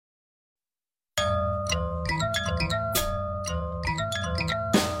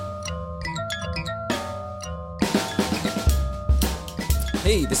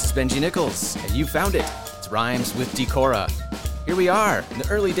Hey, this is Benji Nichols, and you found it. It's Rhymes with Decora. Here we are in the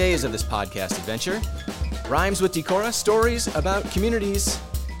early days of this podcast adventure. Rhymes with Decora, stories about communities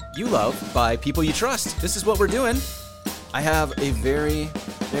you love by people you trust. This is what we're doing. I have a very,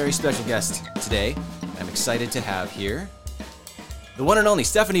 very special guest today. I'm excited to have here the one and only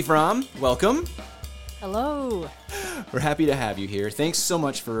Stephanie Fromm. Welcome. Hello. We're happy to have you here. Thanks so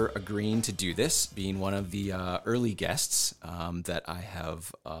much for agreeing to do this, being one of the early guests that I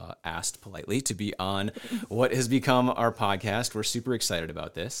have asked politely to be on what has become our podcast. We're super excited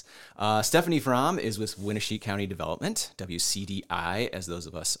about this. Stephanie Fromm is with Winneshiek County Development, WCDI, as those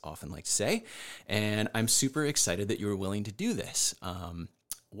of us often like to say, and I'm super excited that you were willing to do this.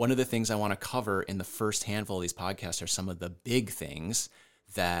 One of the things I want to cover in the first handful of these podcasts are some of the big things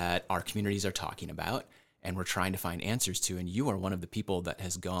that our communities are talking about and we're trying to find answers to. And you are one of the people that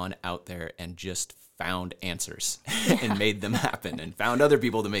has gone out there and just found answers and made them happen and found other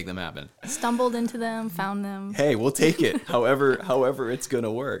people to make them happen. Stumbled into them, found them. Hey, we'll take it however it's going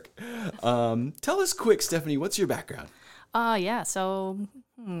to work. Tell us quick, Stephanie, what's your background? What's my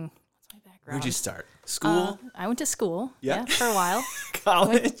background? Where'd you start? School? I went to school, for a while.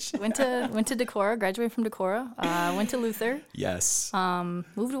 College? Went to Decorah, graduated from Decorah. Went to Luther. Yes.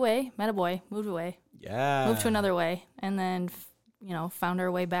 Moved away, met a boy, moved away. Yeah. Moved to another way, and then, found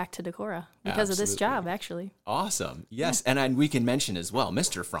our way back to Decorah because of this job, actually. Awesome. Yes, and we can mention as well,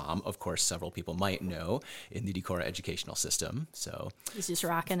 Mr. Fromm, of course, several people might know in the Decorah educational system. So he's just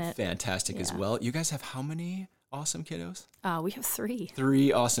rocking it. Fantastic as well. You guys have how many awesome kiddos? We have 3.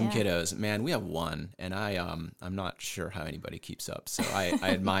 3 awesome kiddos. Man, we have 1, and I'm not sure how anybody keeps up. So I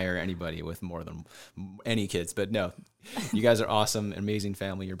admire anybody with more than any kids. But no, you guys are awesome, amazing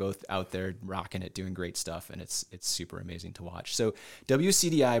family. You're both out there rocking it, doing great stuff, and it's super amazing to watch. So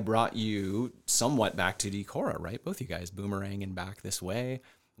WCDI brought you somewhat back to Decorah, right? Both you guys boomeranging back this way,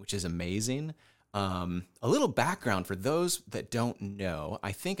 which is amazing. A little background for those that don't know.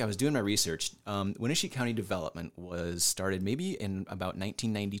 I think I was doing my research. Winneshiek County Development was started maybe in about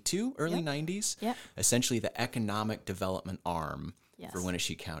 1992, early 90s. Yeah. Essentially the economic development arm for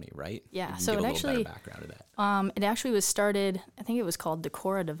Winneshiek County, right? Yeah. So it actually background of that. It actually was started. I think it was called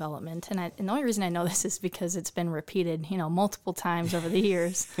Decorah Development, and the only reason I know this is because it's been repeated, multiple times over the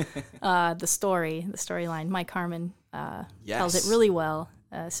years. The storyline. Mike Harmon tells it really well.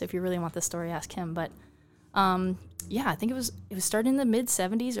 So if you really want the story, ask him. But I think it was started in the mid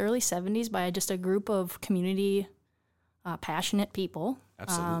 70s, early 70s by just a group of community passionate people.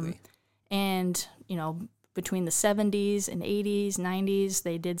 Absolutely. And between the 70s and 80s, 90s,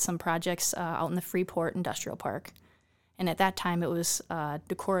 they did some projects out in the Freeport Industrial Park. And at that time, it was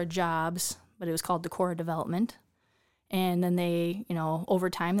Decorah Jobs, but it was called Decorah Development. And then they, over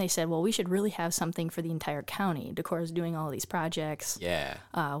time, they said, well, we should really have something for the entire county. Decorah's doing all of these projects. Yeah.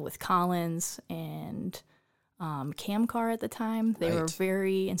 With Collins and Camcar at the time. They were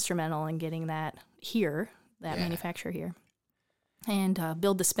very instrumental in getting that here, manufacturer here. And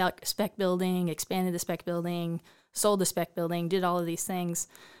build the spec building, expanded the spec building, sold the spec building, did all of these things.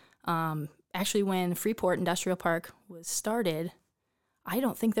 Actually, when Freeport Industrial Park was started, I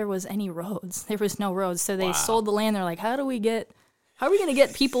don't think there was any roads. There was no roads. So they sold the land. They're like, how are we going to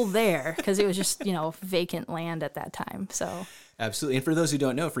get people there? Because it was just, vacant land at that time. So absolutely. And for those who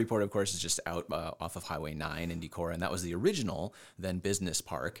don't know, Freeport, of course, is just out off of Highway 9 in Decorah, and that was the original then business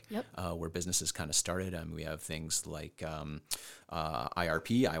park where businesses kind of started. We have things like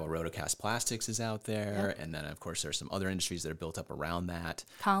IRP, Iowa Rotocast Plastics is out there, and then, of course, there's some other industries that are built up around that.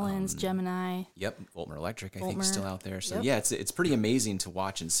 Collins, Gemini. Yep, Voltmer Electric, I think, is still out there. So, it's pretty amazing to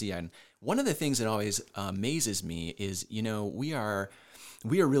watch and see. And one of the things that always amazes me is, we are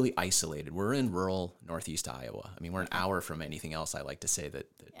really isolated. We're in rural Northeast Iowa. I mean, we're an hour from anything else I like to say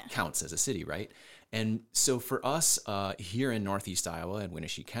that counts as a city, right? And so for us here in Northeast Iowa and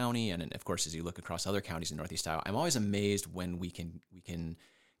Winneshiek County, and of course, as you look across other counties in Northeast Iowa, I'm always amazed when we can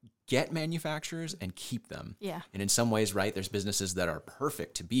get manufacturers and keep them. Yeah. And in some ways, right, there's businesses that are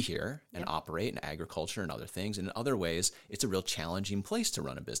perfect to be here and operate in agriculture and other things. And in other ways, it's a real challenging place to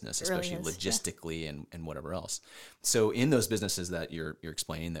run a business, especially really logistically and whatever else. So in those businesses that you're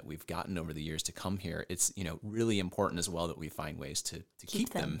explaining that we've gotten over the years to come here, it's really important as well that we find ways to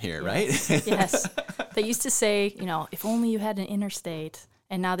keep them here, right? Yes. They used to say, if only you had an interstate.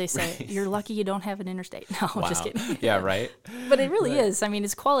 And now they say, you're lucky you don't have an interstate. No, I'm just kidding. Yeah, right. But it really is. I mean,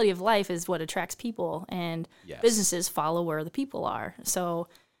 it's quality of life is what attracts people, and businesses follow where the people are. So,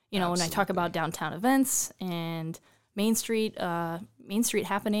 when I talk about downtown events and Main Street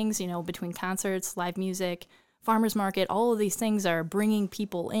happenings, between concerts, live music, farmers market, all of these things are bringing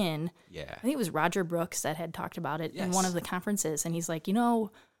people in. Yeah. I think it was Roger Brooks that had talked about it Yes. in one of the conferences. And he's like, you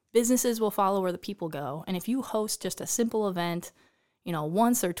know, businesses will follow where the people go. And if you host just a simple event, you know,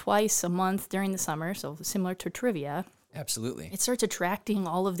 once or twice a month during the summer, so similar to trivia, Absolutely. it starts attracting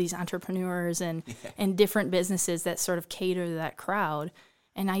all of these entrepreneurs and different businesses that sort of cater to that crowd.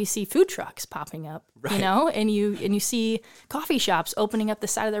 And now you see food trucks popping up, Right. you know, and you see coffee shops opening up the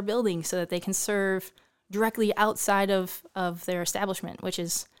side of their building so that they can serve directly outside of their establishment, which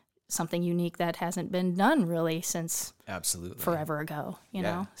is something unique that hasn't been done really since Absolutely. forever ago, you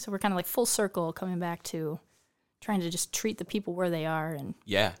Yeah. know? So we're kind of like full circle coming back to trying to just treat the people where they are. And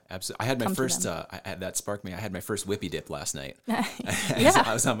Yeah, absolutely. I had my Come to first, that sparked me. I had my first whippy dip last night. Yeah.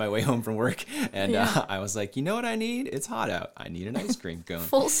 I was on my way home from work, and Yeah. I was like, you know what I need? It's hot out. I need an ice cream cone.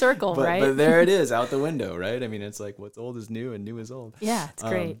 full circle, but, right? But there it is, out the window, right? I mean, it's like what's old is new and new is old. Yeah, it's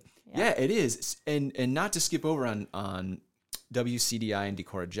great. Yeah, it is. And not to skip over on WCDI and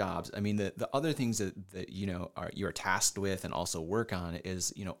Decorah Jobs. I mean, the other things that you know you're tasked with and also work on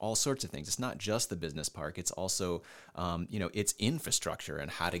is, you know, all sorts of things. It's not just the business park. It's also you know, it's infrastructure and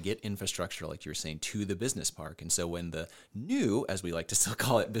how to get infrastructure, like you were saying, to the business park. And so when the new, as we like to still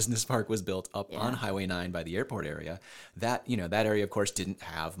call it, business park was built up on Highway 9 by the airport area, that, you know, that area of course didn't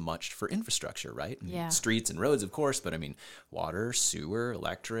have much for infrastructure, right? I mean, streets and roads, of course, but I mean, water, sewer,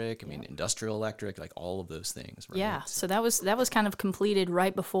 electric, I mean, industrial electric, like all of those things, right? Yeah, so that was kind of completed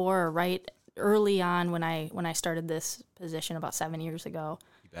right before or right early on when I started this position about 7 years ago.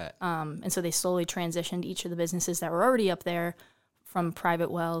 You bet. And so they slowly transitioned each of the businesses that were already up there from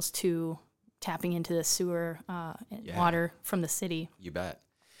private wells to tapping into the sewer and water from the city. You bet.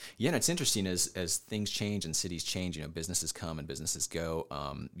 Yeah, and it's interesting as things change and cities change, you know, businesses come and businesses go.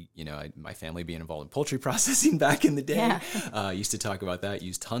 You know, my family being involved in poultry processing back in the day, used to talk about that,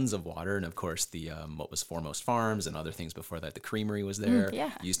 used tons of water. And of course, the what was Foremost Farms and other things before that, the creamery was there,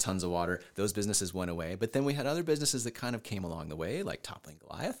 used tons of water. Those businesses went away. But then we had other businesses that kind of came along the way, like Toppling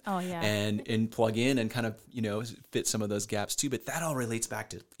Goliath. Oh, yeah. And plug in and kind of, you know, fit some of those gaps too. But that all relates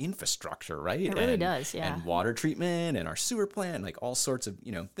back to infrastructure, right? It really does, yeah. And water treatment and our sewer plant, like all sorts of,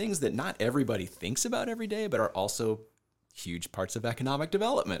 you know, things that not everybody thinks about every day, but are also huge parts of economic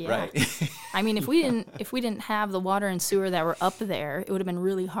development, right? I mean, if we didn't have the water and sewer that were up there, it would have been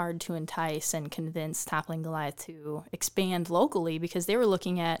really hard to entice and convince Toppling Goliath to expand locally, because they were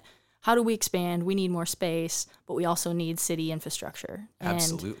looking at, how do we expand? We need more space, but we also need city infrastructure.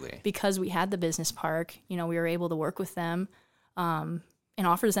 Absolutely. And because we had the business park, you know, we were able to work with them and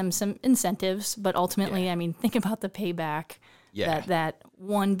offers them some incentives, but ultimately, I mean, think about the payback that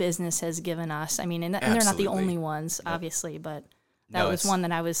one business has given us. I mean, and they're not the only ones, obviously, but that was one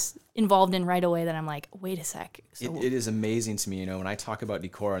that I was involved in right away that I'm like, wait a sec. So, it is amazing to me, you know, when I talk about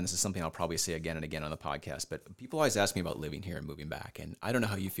Decorah, and this is something I'll probably say again and again on the podcast, but people always ask me about living here and moving back. And I don't know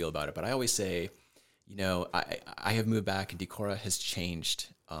how you feel about it, but I always say, you know, I have moved back and Decorah has changed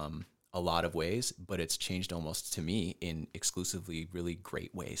a lot of ways, but it's changed almost to me in exclusively really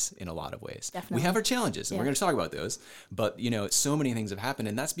great ways in a lot of ways. Definitely. We have our challenges and we're going to talk about those, but you know, so many things have happened,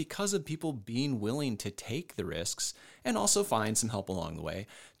 and that's because of people being willing to take the risks and also find some help along the way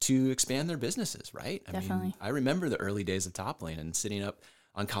to expand their businesses, right? I mean, I remember the early days of Toppling and sitting up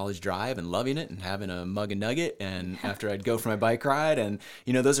on College Drive and loving it and having a mug and nugget, and after I'd go for my bike ride, and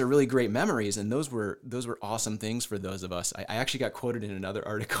you know, those are really great memories, and those were awesome things for those of us. I actually got quoted in another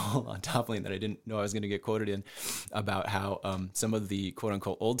article on Toppling that I didn't know I was going to get quoted in, about how some of the quote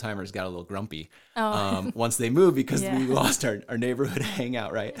unquote old timers got a little grumpy once they moved because we lost our neighborhood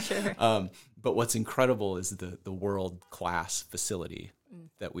hangout, right? Sure. But what's incredible is the world class facility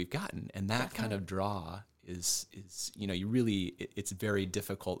that we've gotten, and that kind of draw is you know, you really, it's very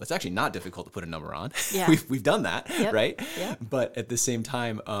difficult. It's actually not difficult to put a number on. Yeah. We've done that, right? Yep. But at the same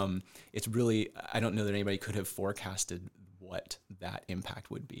time, it's really, I don't know that anybody could have forecasted what that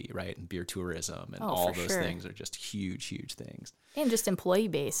impact would be, right? And beer tourism and all those things are just huge, huge things. And just employee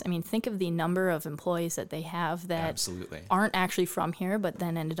base. I mean, think of the number of employees that they have that aren't actually from here, but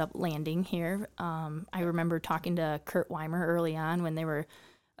then ended up landing here. I remember talking to Kurt Weimer early on when they were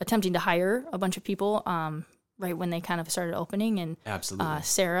attempting to hire a bunch of people, right when they kind of started opening, and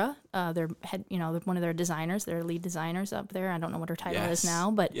Sarah, their head, you know, one of their designers, their lead designers up there. I don't know what her title is now,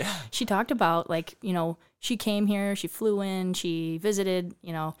 but she talked about, like, you know, she came here, she flew in, she visited,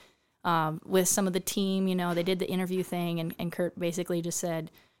 you know, with some of the team. You know, they did the interview thing, and Kurt basically just said,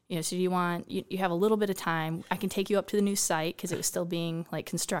 So do you want, you have a little bit of time. I can take you up to the new site because it was still being like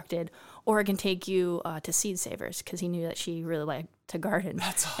constructed, or I can take you to Seed Savers because he knew that she really liked to garden.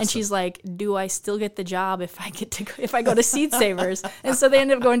 That's awesome. And she's like, do I still get the job if I go to Seed Savers? And so they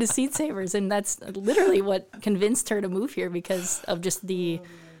ended up going to Seed Savers, and that's literally what convinced her to move here because of just the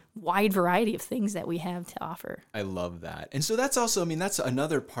wide variety of things that we have to offer. I love that. And so that's also, I mean, that's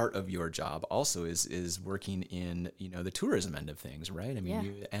another part of your job also is working in, the tourism end of things, right? I mean,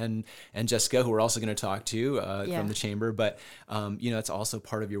 you and Jessica, who we're also going to talk to from the chamber, but, it's also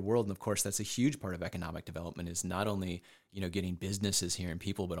part of your world. And of course, that's a huge part of economic development is not only, getting businesses here and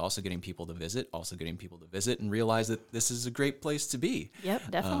people, but also getting people to visit, and realize that this is a great place to be.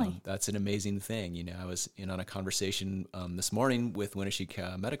 Yep, definitely. That's an amazing thing. I was in on a conversation this morning with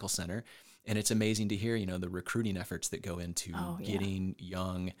Winneshiek Medical Center, and it's amazing to hear, the recruiting efforts that go into getting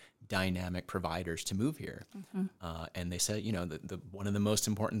young, dynamic providers to move here. Mm-hmm. And they said, the one of the most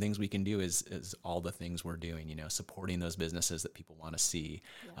important things we can do is all the things we're doing, supporting those businesses that people want to see,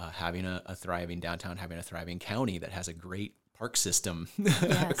 having a thriving downtown, having a thriving county that has a great park system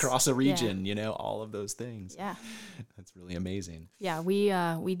across a region, all of those things. Yeah. That's really amazing. Yeah,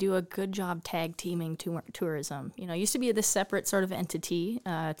 we do a good job tag teaming tourism. It used to be this separate sort of entity,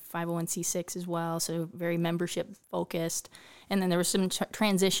 501c6 as well, so very membership focused. And then there was some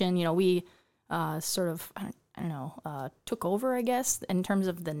transition. We sort of, took over, I guess, in terms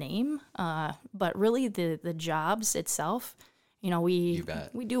of the name. But really the jobs itself, we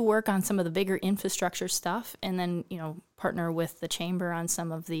do work on some of the bigger infrastructure stuff, and then, partner with the chamber on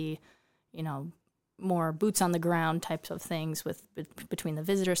some of the, more boots on the ground types of things between the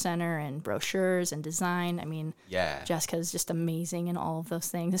visitor center and brochures and design. I mean, Jessica is just amazing in all of those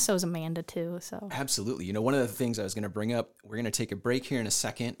things. And so is Amanda too. So absolutely. One of the things I was going to bring up, we're going to take a break here in a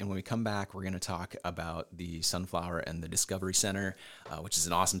second. And when we come back, we're going to talk about the Sunflower and the Discovery Center, which is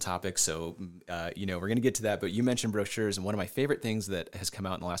an awesome topic. So, we're going to get to that, but you mentioned brochures. And one of my favorite things that has come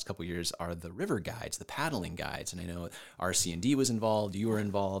out in the last couple of years are the river guides, the paddling guides. And I know RC&D was involved, you were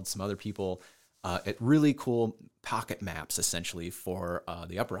involved, some other people. Really cool pocket maps, essentially, for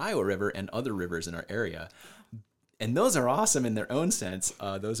the Upper Iowa River and other rivers in our area. And those are awesome in their own sense.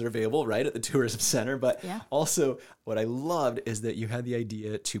 Those are available right at the Tourism Center. But also, what I loved is that you had the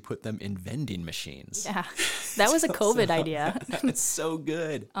idea to put them in vending machines. Yeah, that was a COVID idea. It's so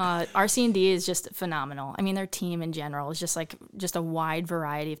good. RC&D is just phenomenal. I mean, their team in general is just a wide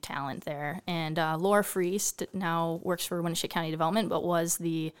variety of talent there. And Laura Friest now works for Winneshiek County Development, but was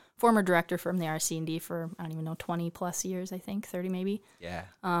the former director from the RC&D for, 20 plus years, I think, 30 maybe. Yeah.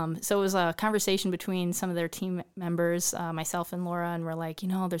 So it was a conversation between some of their team members, myself and Laura, and we're like,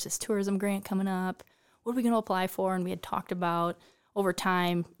 there's this tourism grant coming up. What are we going to apply for? And we had talked about over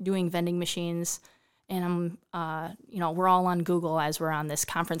time doing vending machines. And we're all on Google as we're on this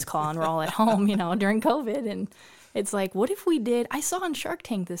conference call, and we're all at home, during COVID. And it's like, what if we did? I saw on Shark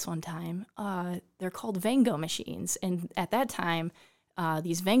Tank this one time. They're called Vengo machines, and at that time,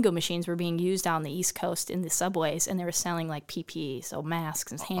 these Vengo machines were being used on the East Coast in the subways, and they were selling like PPE, so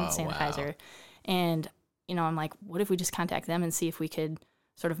masks and hand sanitizer. Wow. And I'm like, what if we just contact them and see if we could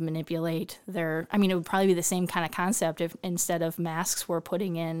sort of manipulate it would probably be the same kind of concept if instead of masks, we're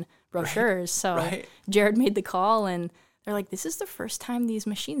putting in brochures. So Jared made the call, and they're like, this is the first time these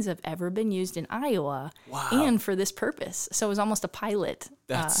machines have ever been used in Iowa and for this purpose. So it was almost a pilot.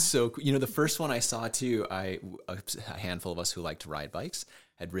 That's so cool. The first one I saw too, a handful of us who like to ride bikes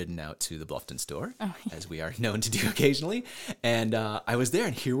had ridden out to the Bluffton store, as we are known to do occasionally. And I was there,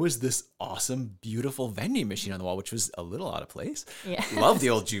 and here was this awesome, beautiful vending machine on the wall, which was a little out of place. Yeah. Love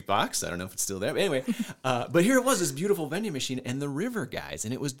the old jukebox. I don't know if it's still there. But anyway, but here it was, this beautiful vending machine and the river guys.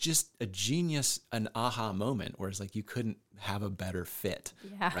 And it was just a genius, an aha moment where it's like you couldn't have a better fit.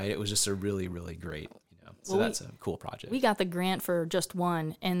 Yeah. Right? It was just a really, really great. So that's a cool project. We got the grant for just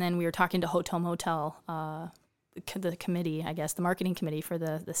one, and then we were talking to Hotel Motel, the committee, I guess, the marketing committee for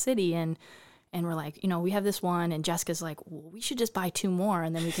the city, and we're like, we have this one, and Jessica's like, well, we should just buy 2 more,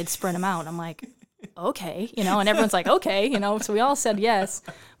 and then we could spread them out. I'm like, okay, and everyone's like, okay, so we all said yes.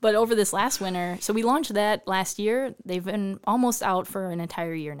 But over this last winter, so we launched that last year. They've been almost out for an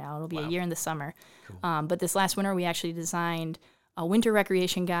entire year now. It'll be a year in the summer. Cool. But this last winter, we actually designed a winter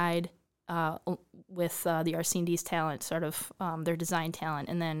recreation guide with the RC&D's talent, sort of their design talent,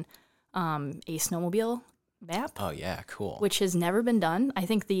 and then a snowmobile map. Oh, yeah, cool. Which has never been done. I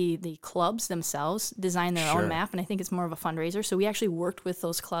think the clubs themselves design their own map, and I think it's more of a fundraiser. So we actually worked with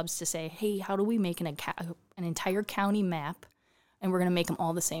those clubs to say, hey, how do we make an entire county map and we're going to make them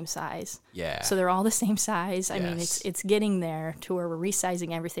all the same size. Yeah. So they're all the same size. I mean, Yes. it's getting there to where we're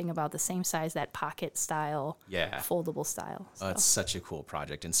resizing everything about the same size, that pocket style, foldable style. So. It's such a cool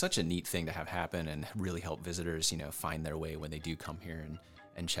project and such a neat thing to have happen and really help visitors, find their way when they do come here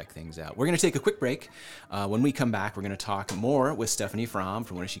and check things out. We're going to take a quick break. When we come back, we're going to talk more with Stephanie Fromm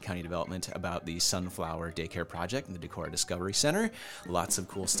from Winneshiek County Development about the Sunflower Daycare Project and the Decorah Discovery Center. Lots of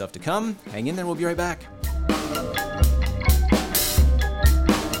cool stuff to come. Hang in there. We'll be right back.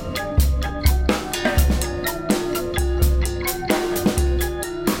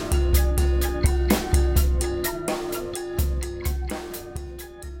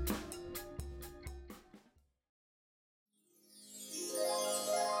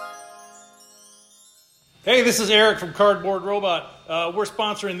 Hey, this is Eric from Cardboard Robot. We're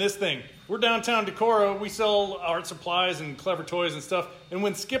sponsoring this thing. We're downtown Decorah. We sell art supplies and clever toys and stuff. And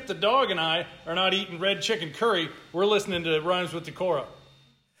when Skip the dog and I are not eating red chicken curry, we're listening to Rhymes with Decorah.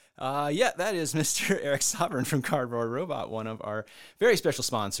 That is Mr. Eric Sovereign from Cardboard Robot, one of our very special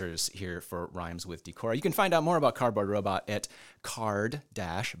sponsors here for Rhymes with Decorah. You can find out more about Cardboard Robot at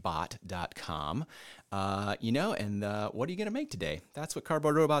card-bot.com. What are you going to make today? That's what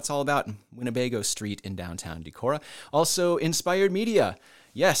Cardboard Robot's all about. Winnebago Street in downtown Decorah. Also, Inspired Media.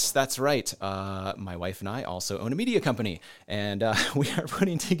 Yes, that's right. My wife and I also own a media company, and we are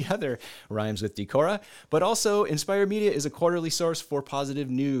putting together Rhymes with Decorah. But also, Inspired Media is a quarterly source for positive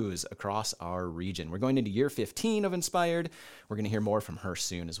news across our region. We're going into year 15 of Inspired. We're going to hear more from her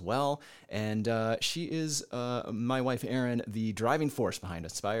soon as well. And she is, my wife Erin, the driving force behind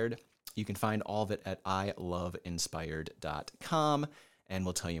Inspired. You can find all of it at iloveinspired.com. And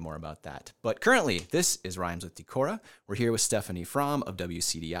we'll tell you more about that. But currently, this is Rhymes with Decorah. We're here with Stephanie Fromm of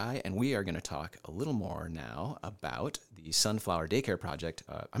WCDI, and we are going to talk a little more now about the Sunflower Daycare Project.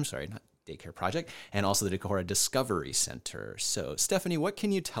 Not Daycare Project, and also the Decorah Discovery Center. So, Stephanie, what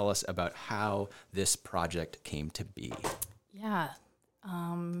can you tell us about how this project came to be? Yeah.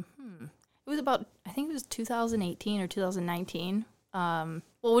 It was about, I think it was 2018 or 2019. When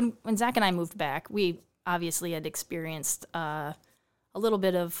Zach and I moved back, we obviously had experienced a little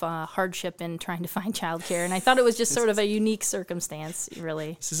bit of hardship in trying to find childcare, and I thought it was just sort of a unique circumstance,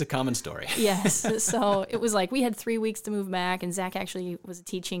 really. This is a common story. Yes. So it was like we had 3 weeks to move back, and Zach actually was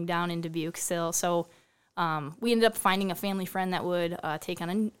teaching down in Dubuque still. So we ended up finding a family friend that would take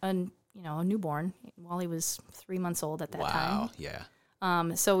on a newborn while he was 3 months old at that time. Wow. Yeah.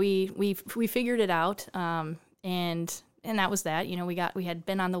 So we figured it out, and that was that. We had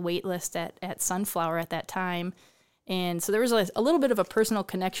been on the wait list at Sunflower at that time. And so there was a little bit of a personal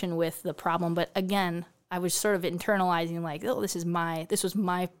connection with the problem, but again, I was sort of internalizing like, oh, this was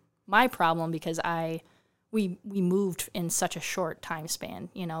my problem because we moved in such a short time span.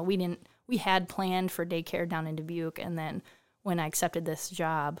 We had planned for daycare down in Dubuque, and then when I accepted this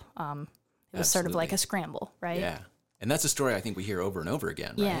job, it was sort of like a scramble, right? Yeah. And that's a story I think we hear over and over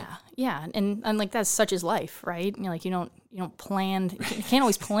again, right? Yeah. And like that's such is life, right? You don't plan. You can't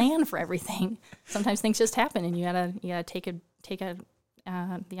always plan for everything. Sometimes things just happen, and you gotta take the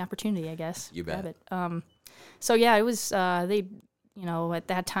opportunity, I guess. You bet. It was at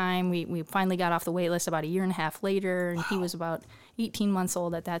that time we finally got off the wait list about a year and a half later, and wow. He was about 18 months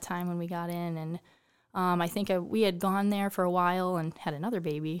old at that time when we got in, and I think we had gone there for a while and had another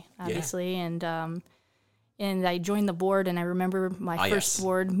baby, obviously, and I joined the board, and I remember my first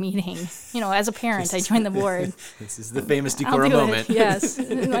board meeting. As a parent, I joined the board. This is the famous Decorah moment. Yes.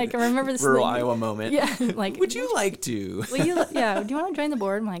 Like, I remember this rural Iowa moment. Yeah. Like, would you like to? Do you want to join the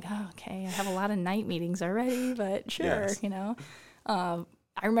board? I'm like, oh, okay. I have a lot of night meetings already, but sure, yes. I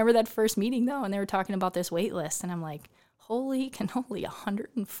remember that first meeting, though, and they were talking about this wait list, and I'm like, only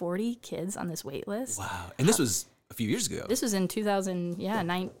 140 kids on this wait list? Wow. And this was a few years ago. This was in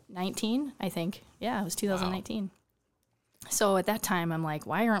 2019, I think. Yeah, it was 2019. Wow. So at that time, I'm like,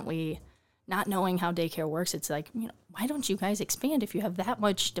 why aren't we, not knowing how daycare works, it's like, why don't you guys expand if you have that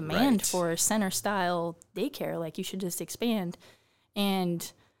much demand for center-style daycare? Like, you should just expand. And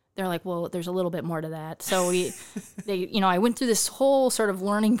they're like, well, there's a little bit more to that. So I went through this whole sort of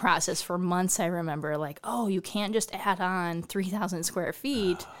learning process for months, I remember. Like, oh, you can't just add on 3,000 square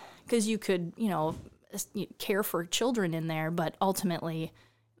feet because you could, care for children in there, but ultimately,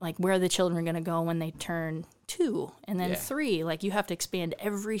 like, where are the children going to go when they turn 2 and then 3? Like, you have to expand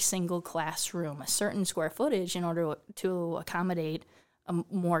every single classroom a certain square footage in order to accommodate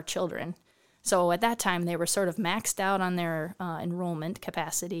more children. So at that time, they were sort of maxed out on their enrollment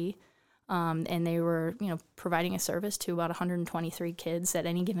capacity. And they were, providing a service to about 123 kids at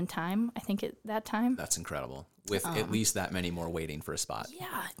any given time, I think at that time. That's incredible. With at least that many more waiting for a spot. Yeah,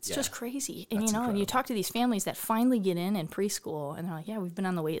 it's just crazy. And, That's and you incredible. talk to these families that finally get in preschool, and they're like, yeah, we've been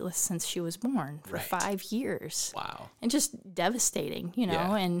on the wait list since she was born for 5 years. Wow. And just devastating,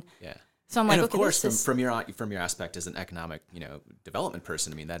 and Yeah. so I'm like, And of okay, course, this from your aspect as an economic, development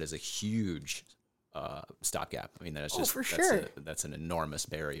person, I mean, that is a huge stopgap. I mean, that is just for sure. That's an enormous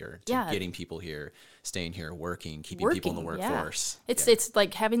barrier to Yeah. getting people here, staying here, keeping people in the workforce. Yeah. It's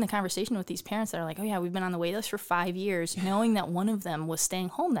like having the conversation with these parents that are like, oh yeah, we've been on the wait list for 5 years, knowing that one of them was staying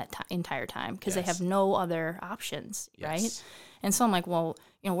home that entire time because they have no other options, right? And so I'm like, well,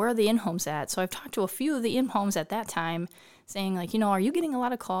 where are the in-homes at? So I've talked to a few of the in-homes at that time saying like, are you getting a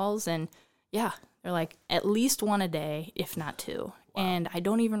lot of calls? And yeah, they're like at least one a day, if not two. Wow. And I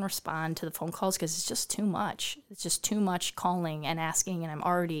don't even respond to the phone calls because it's just too much. It's just too much calling and asking, and I'm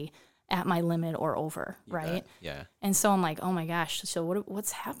already at my limit or over, right? Yeah. And so I'm like, oh my gosh, so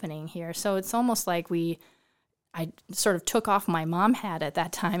what's happening here? So it's almost like I sort of took off my mom hat at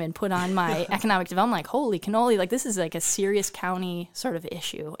that time and put on my economic development, like, holy cannoli, like this is like a serious county sort of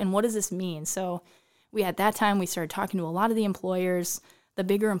issue. And what does this mean? So at that time, we started talking to a lot of the employers, the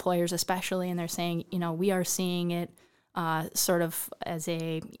bigger employers especially, and they're saying, we are seeing it sort of as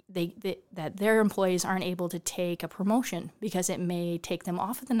that their employees aren't able to take a promotion because it may take them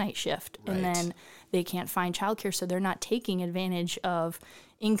off of the night shift, and then they can't find childcare, so they're not taking advantage of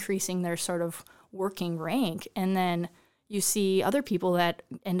increasing their sort of working rank. And then you see other people that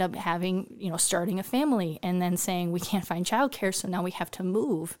end up having, starting a family and then saying we can't find childcare, so now we have to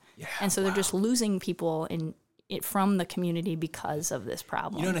move. Yeah, and so they're just losing people from the community because of this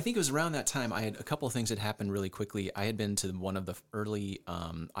problem. And I think it was around that time I had a couple of things that happened really quickly. I had been to one of the early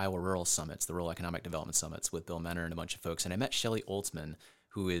Iowa Rural Summits, the Rural Economic Development Summits with Bill Menner and a bunch of folks. And I met Shelley Oltzman,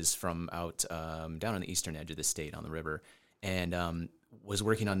 who is from out down on the eastern edge of the state on the river, and was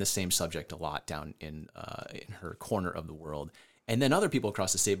working on this same subject a lot down in her corner of the world. And then other people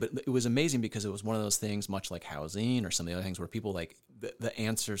across the state. But it was amazing because it was one of those things, much like housing or some of the other things, where people like the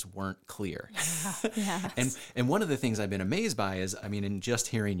answers weren't clear. Yeah. And one of the things I've been amazed by is, in just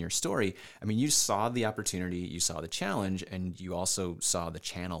hearing your story, you saw the opportunity, you saw the challenge, and you also saw the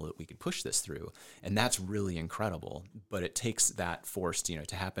channel that we could push this through. And that's really incredible. But it takes that force,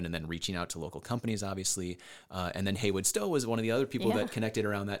 to happen, and then reaching out to local companies, obviously. And then Haywood Stowe was one of the other people that connected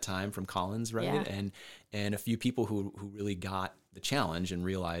around that time from Collins, right? Yeah. And a few people who really got the challenge and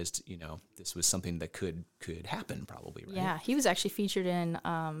realized, this was something that could happen probably, right? Yeah, he was actually featured in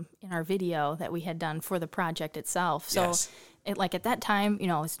our video that we had done for the project itself. So at that time,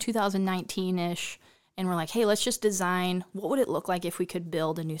 it's 2019-ish, and we're like, hey, let's just design, what would it look like if we could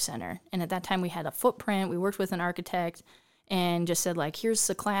build a new center? And at that time we had a footprint, we worked with an architect, and just said, like, here's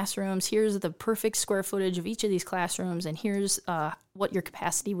the classrooms, here's the perfect square footage of each of these classrooms, and here's what your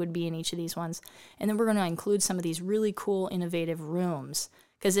capacity would be in each of these ones. And then we're going to include some of these really cool, innovative rooms,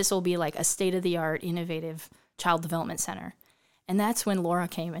 because this will be like a state-of-the-art, innovative child development center. And that's when Laura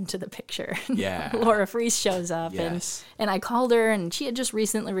came into the picture. Yeah. Laura Fries shows up, and I called her, and she had just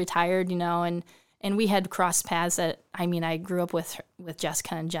recently retired, and we had crossed paths I grew up with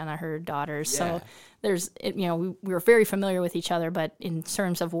Jessica and Jenna, her daughters. Yeah. So we were very familiar with each other, but in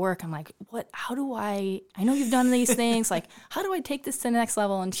terms of work, I'm like, I know you've done these things, like, how do I take this to the next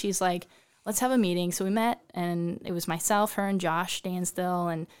level? And she's like, let's have a meeting. So we met, and it was myself, her, and Josh Stansdale.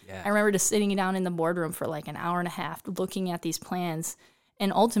 And I remember just sitting down in the boardroom for like an hour and a half looking at these plans.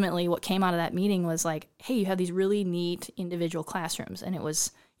 And ultimately what came out of that meeting was like, hey, you have these really neat individual classrooms. And it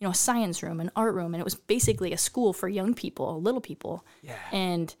was, a science room, an art room, and it was basically a school for young people, little people. Yeah.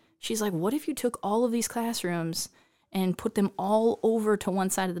 And she's like, what if you took all of these classrooms and put them all over to one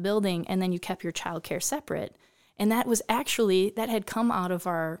side of the building, and then you kept your childcare separate? And that had come out of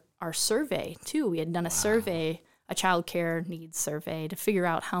our survey too. We had done a survey, a childcare needs survey, to figure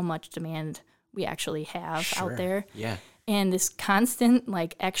out how much demand we actually have out there. Yeah. And this constant,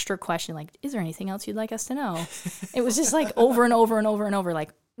 like, extra question, like, is there anything else you'd like us to know? It was just like over and over and over and over, like,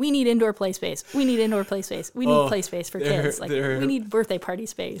 we need indoor play space. We need indoor play space. We need play space for kids. Like, we need birthday party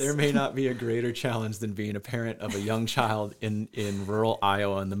space. There may not be a greater challenge than being a parent of a young child in rural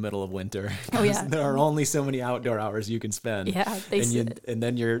Iowa in the middle of winter. Oh, yeah. There are only so many outdoor hours you can spend. Yeah. And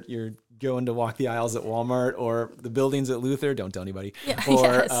then you're going to walk the aisles at Walmart or the buildings at Luther. Don't tell anybody. Yeah,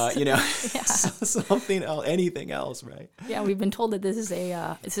 or, something else, anything else, right? Yeah, we've been told that this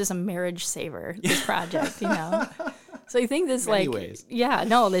is a marriage saver, this project, So I think this,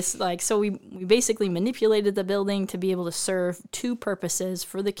 so we basically manipulated the building to be able to serve two purposes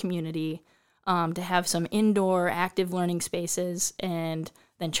for the community, to have some indoor active learning spaces, and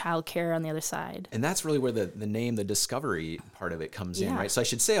then childcare on the other side. And that's really where the name, the discovery part of it comes in, right? So I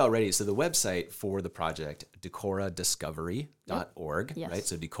should say already, so the website for the project, decoradiscovery.org, Yes. right?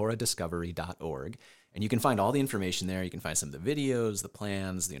 So decoradiscovery.org. And you can find all the information there. You can find some of the videos, the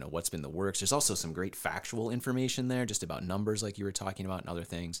plans, what's been the works. There's also some great factual information there, just about numbers like you were talking about and other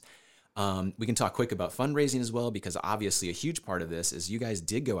things. We can talk quick about fundraising as well, because obviously a huge part of this is you guys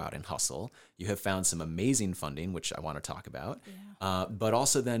did go out and hustle. You have found some amazing funding, which I want to talk about. But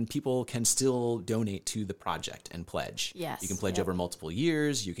also then people can still donate to the project and pledge. Yes. You can pledge over multiple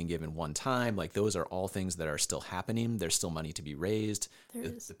years. You can give in one time. Like those are all things that are still happening. There's still money to be raised.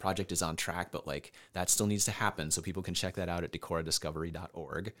 The project is on track, but like that still needs to happen. So people can check that out at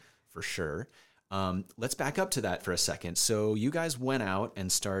decoradiscovery.org for sure. Let's back up to that for a second. So you guys went out and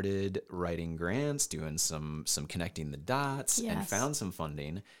started writing grants, doing some connecting the dots, and found some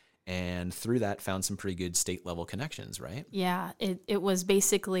funding, and through that found some pretty good state level connections, right? Yeah, it was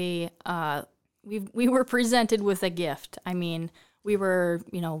basically we were presented with a gift. I mean, we were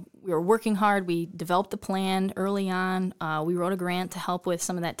working hard. We developed the plan early on. We wrote a grant to help with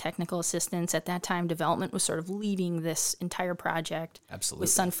some of that technical assistance. At that time, development was sort of leading this entire project. Absolutely.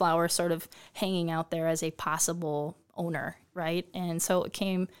 With Sunflower sort of hanging out there as a possible owner, right? And so it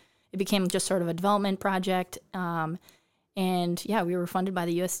became just sort of a development project. And yeah, we were funded by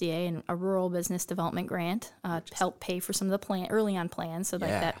the USDA and a rural business development grant to help pay for some of the early on plans. So like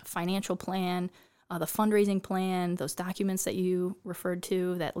that financial plan, the fundraising plan, those documents that you referred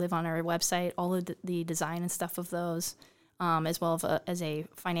to that live on our website, all of the design and stuff of those, as well as a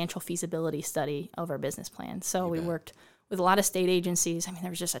financial feasibility study of our business plan. So we worked with a lot of state agencies. I mean, there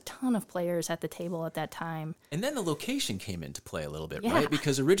was just a ton of players at the table at that time. And then the location came into play a little bit, right?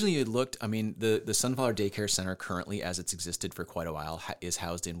 Because originally you looked, I mean, the Sunflower Daycare Center currently, as it's existed for quite a while, is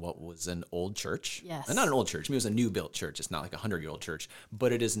housed in what was an old church. Yes. Not an old church. I mean, it was a new built church. It's not like a 100-year-old church,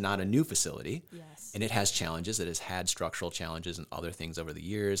 but it is not a new facility. Yes. And it has challenges. It has had structural challenges and other things over the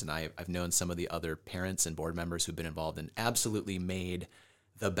years. And I've known some of the other parents and board members who've been involved and absolutely made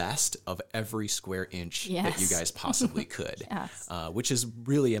the best of every square inch that you guys possibly could, which is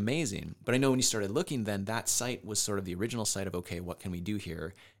really amazing. But I know when you started looking, then that site was sort of the original site of, okay, what can we do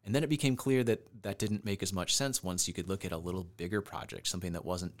here? And then it became clear that that didn't make as much sense once you could look at a little bigger project, something that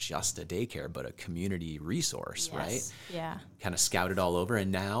wasn't just a daycare, but a community resource, right? Yeah. Kind of scouted all over,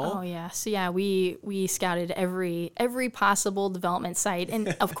 and now? Oh, yeah. So, yeah, we scouted every possible development site.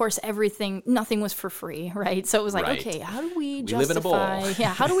 And, of course, nothing was for free, right? So it was like, okay, how do we justify? Live in a bowl.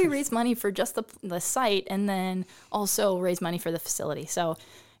 How do we raise money for just the site and then also raise money for the facility? So,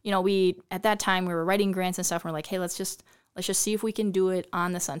 at that time, we were writing grants and stuff. And we're like, hey, let's just see if we can do it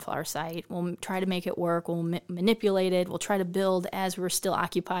on the Sunflower site. We'll try to make it work. We'll manipulate it. We'll try to build as we're still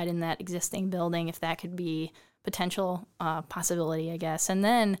occupied in that existing building, if that could be potential possibility, I guess. And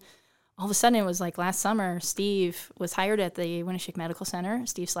then all of a sudden, it was like last summer, Steve was hired at the Winneshiek Medical Center,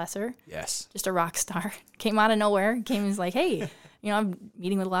 Steve Slesser. Yes. Just a rock star. Came out of nowhere. And was like, hey, I'm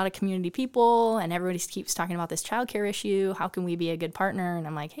meeting with a lot of community people, and everybody keeps talking about this childcare issue. How can we be a good partner? And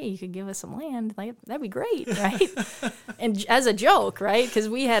I'm like, hey, you could give us some land. Like, that'd be great, right? And as a joke, right? Because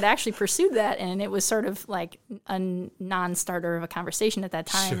we had actually pursued that, and it was sort of like a non-starter of a conversation at that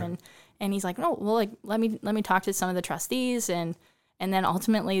time. Sure. And he's like, no, well, like let me talk to some of the trustees, and then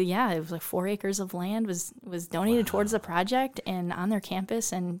ultimately, it was like 4 acres of land was donated towards the project and on their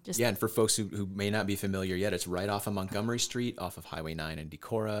campus, and just and for folks who may not be familiar yet, it's right off of Montgomery Street, off of Highway 9 in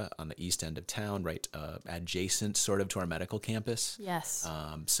Decorah, on the east end of town, right adjacent sort of to our medical campus. Yes.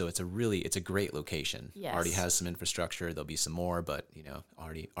 So it's a great location. Yes. Already has some infrastructure. There'll be some more, but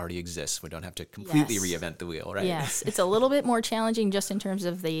already exists. We don't have to completely reinvent the wheel, right? Yes. It's a little bit more challenging just in terms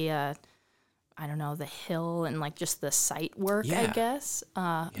of the the hill and like just the site work, I guess.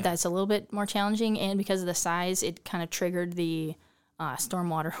 That's a little bit more challenging. And because of the size, it kind of triggered the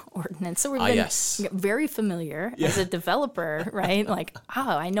stormwater ordinance. So we've been very familiar as a developer, right? Like,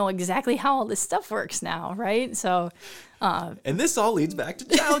 I know exactly how all this stuff works now, right? So, and this all leads back to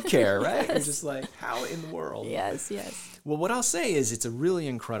childcare, right? You're just like, how in the world? Yes. Well, what I'll say is it's a really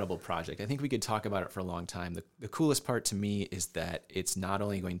incredible project. I think we could talk about it for a long time. The coolest part to me is that it's not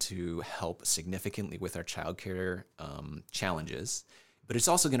only going to help significantly with our childcare challenges, but it's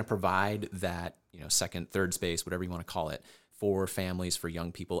also going to provide that second, third space, whatever you want to call it, for families, for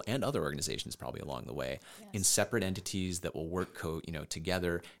young people, and other organizations probably along the way, in separate entities that will work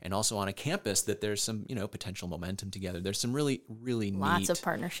together, and also on a campus that there's some potential momentum together. There's some really lots of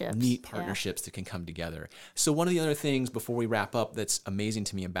partnerships, neat partnerships that can come together. So one of the other things before we wrap up that's amazing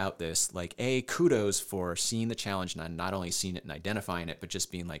to me about this, like kudos for seeing the challenge and not only seeing it and identifying it, but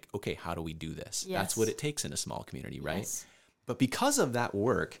just being like, okay, how do we do this? Yes. That's what it takes in a small community, right? Yes. But because of that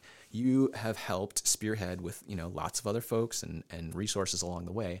work, you have helped spearhead with, lots of other folks and resources along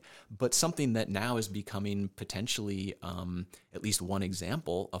the way, but something that now is becoming potentially at least one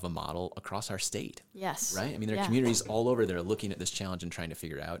example of a model across our state. Yes. Right? I mean, there are communities all over that are looking at this challenge and trying to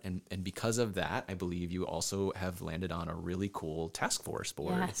figure it out. And because of that, I believe you also have landed on a really cool task force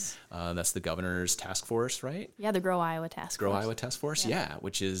board. Yes. That's the governor's task force, right? Yeah, the Grow Iowa Task Force. Grow Iowa Task Force, yeah,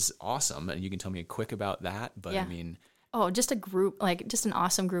 which is awesome. And you can tell me quick about that, but I mean... Oh, just a group, just an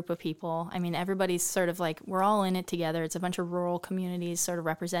awesome group of people. I mean, everybody's sort of we're all in it together. It's a bunch of rural communities sort of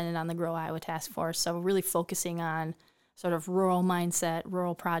represented on the Grow Iowa Task Force. So really focusing on sort of rural mindset,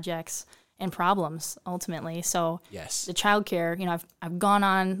 rural projects, and problems ultimately. So yes. The childcare, I've gone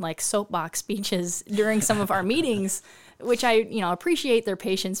on soapbox speeches during some of our meetings, which I, appreciate their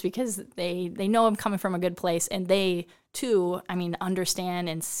patience because they know I'm coming from a good place, and they too, understand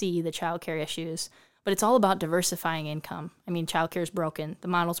and see the childcare issues. But it's all about diversifying income. I mean, childcare is broken. The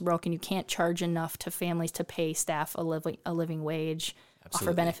model's broken. You can't charge enough to families to pay staff a living wage, Absolutely.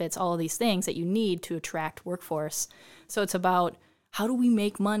 Offer benefits, all of these things that you need to attract workforce. So it's about how do we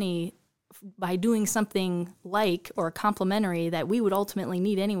make money by doing something or complementary that we would ultimately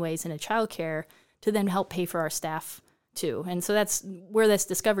need anyways in a childcare to then help pay for our staff too. And so that's where this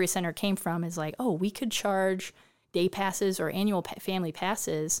Discovery Center came from, is we could charge day passes or annual family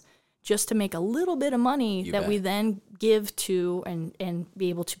passes just to make a little bit of money that we then give to and be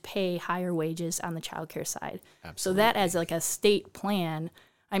able to pay higher wages on the childcare side. Absolutely. So that as a state plan,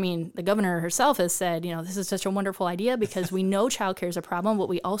 the governor herself has said, this is such a wonderful idea because we know childcare is a problem, but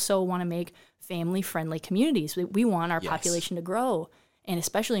we also want to make family-friendly communities. We want our population to grow, and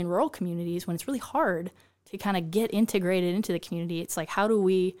especially in rural communities when it's really hard to kind of get integrated into the community. It's how do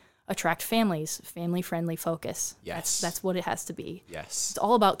we attract families, family-friendly focus. Yes. That's what it has to be. Yes. It's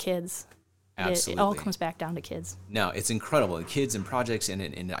all about kids. Absolutely. It all comes back down to kids. No, it's incredible. The kids and projects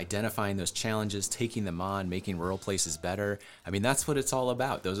and identifying those challenges, taking them on, making rural places better. That's what it's all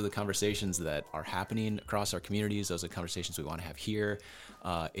about. Those are the conversations that are happening across our communities. Those are the conversations we want to have here.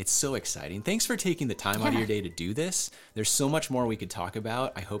 It's so exciting. Thanks for taking the time out of your day to do this. There's so much more we could talk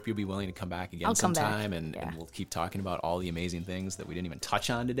about. I hope you'll be willing to come back again sometime, and we'll keep talking about all the amazing things that we didn't even touch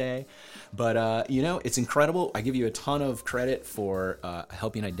on today. But, it's incredible. I give you a ton of credit for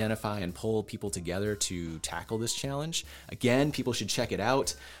helping identify and pull people together to tackle this challenge. Again, people should check it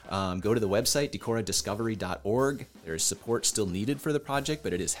out. Go to the website, decoradiscovery.org. There's support still needed for the project,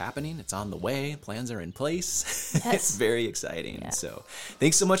 but it is happening. It's on the way. Plans are in place. Yes. It's very exciting. Yeah. So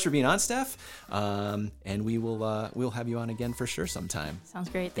thanks so much for being on, Steph. And we'll have you on again for sure sometime. Sounds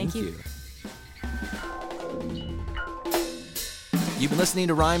great. Thank you. You've been listening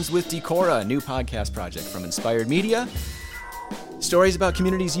to Rhymes with Decora, a new podcast project from Inspired Media. Stories about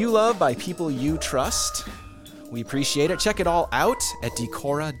communities you love by people you trust. We appreciate it. Check it all out at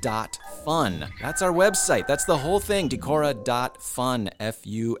decora.fun. That's our website. That's the whole thing, decora.fun,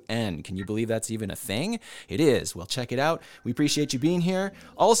 F-U-N. Can you believe that's even a thing? It is. Well, check it out. We appreciate you being here.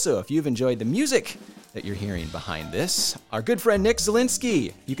 Also, if you've enjoyed the music that you're hearing behind this, our good friend Nick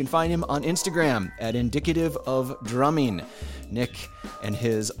Zielinski, you can find him on Instagram at Indicative of Drumming. Nick and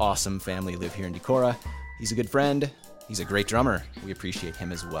his awesome family live here in Decorah. He's a good friend. He's a great drummer. We appreciate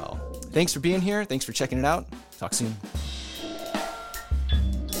him as well. Thanks for being here. Thanks for checking it out. Talk soon.